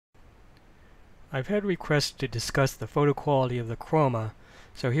I've had requests to discuss the photo quality of the Chroma,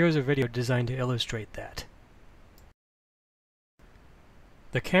 so here's a video designed to illustrate that.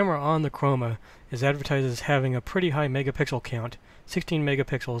 The camera on the Chroma is advertised as having a pretty high megapixel count, 16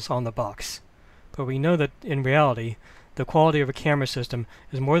 megapixels on the box. But we know that in reality, the quality of a camera system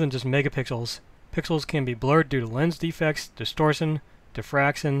is more than just megapixels. Pixels can be blurred due to lens defects, distortion,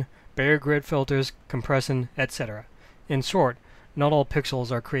 diffraction, barrier grid filters, compression, etc. In short, not all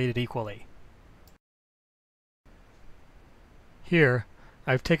pixels are created equally. Here,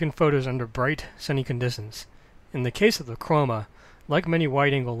 I've taken photos under bright, sunny conditions. In the case of the Chroma, like many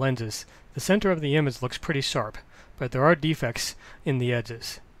wide-angle lenses, the center of the image looks pretty sharp, but there are defects in the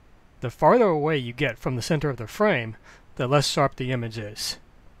edges. The farther away you get from the center of the frame, the less sharp the image is.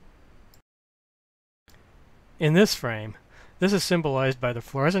 In this frame, this is symbolized by the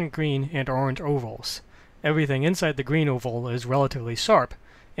fluorescent green and orange ovals. Everything inside the green oval is relatively sharp,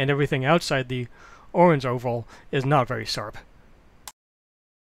 and everything outside the orange oval is not very sharp.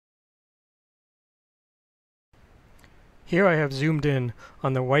 Here I have zoomed in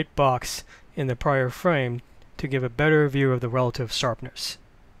on the white box in the prior frame to give a better view of the relative sharpness.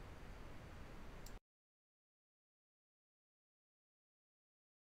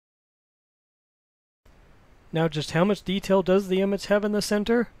 Now just how much detail does the image have in the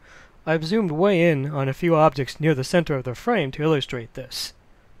center? I've zoomed way in on a few objects near the center of the frame to illustrate this.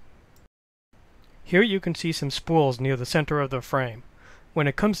 Here you can see some spools near the center of the frame. When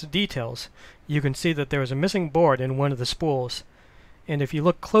it comes to details, you can see that there is a missing board in one of the spools, and if you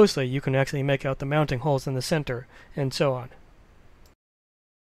look closely you can actually make out the mounting holes in the center, and so on.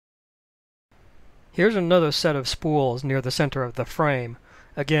 Here's another set of spools near the center of the frame.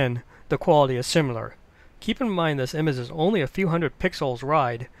 Again, the quality is similar. Keep in mind this image is only a few hundred pixels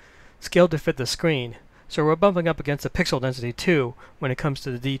wide, scaled to fit the screen, so we're bumping up against the pixel density too when it comes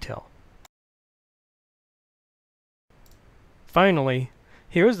to the detail. Finally,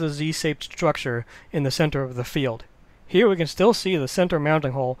 here is the Z-shaped structure in the center of the field. Here we can still see the center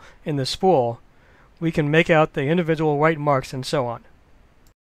mounting hole in the spool. We can make out the individual white marks and so on.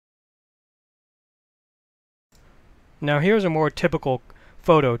 Now here's a more typical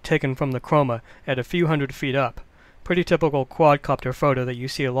photo taken from the Chroma at a few hundred feet up. Pretty typical quadcopter photo that you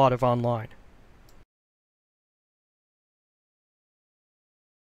see a lot of online.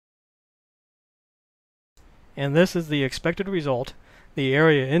 And this is the expected result. The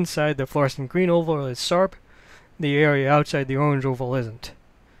area inside the fluorescent green oval is sharp, the area outside the orange oval isn't.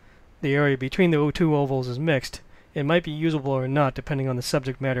 The area between the two ovals is mixed. It might be usable or not depending on the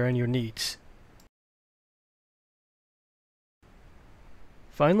subject matter and your needs.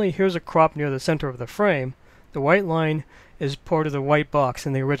 Finally, here's a crop near the center of the frame. The white line is part of the white box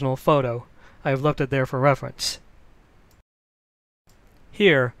in the original photo. I have left it there for reference.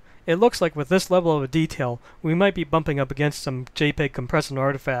 Here, it looks like with this level of detail, we might be bumping up against some JPEG compression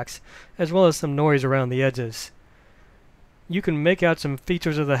artifacts, as well as some noise around the edges. You can make out some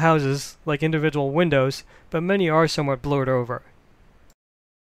features of the houses, like individual windows, but many are somewhat blurred over.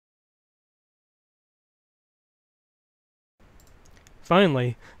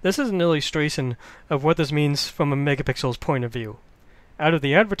 Finally, this is an illustration of what this means from a megapixel's point of view. Out of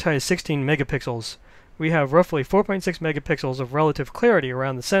the advertised 16 megapixels, we have roughly 4.6 megapixels of relative clarity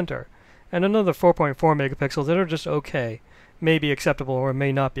around the center, and another 4.4 megapixels that are just okay, may be acceptable or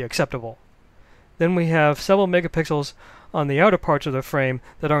may not be acceptable. Then we have several megapixels on the outer parts of the frame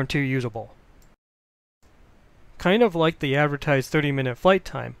that aren't too usable. Kind of like the advertised 30-minute flight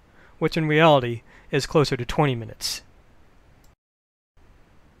time, which in reality is closer to 20 minutes.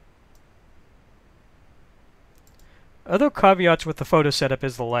 Other caveats with the photo setup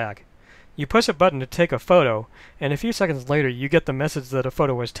is the lag. You push a button to take a photo, and a few seconds later you get the message that a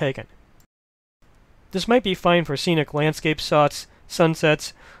photo was taken. This might be fine for scenic landscape shots,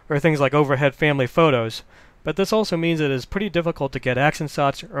 sunsets, or things like overhead family photos, but this also means it is pretty difficult to get action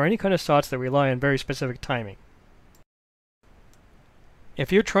shots or any kind of shots that rely on very specific timing.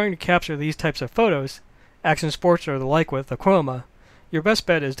 If you're trying to capture these types of photos, action sports or the like with the Chroma, your best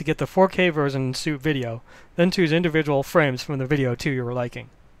bet is to get the 4K version and shoot video, then choose individual frames from the video to your liking.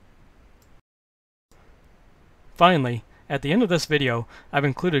 Finally, at the end of this video, I've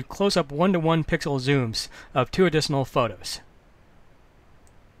included close-up 1:1 pixel zooms of 2 additional photos.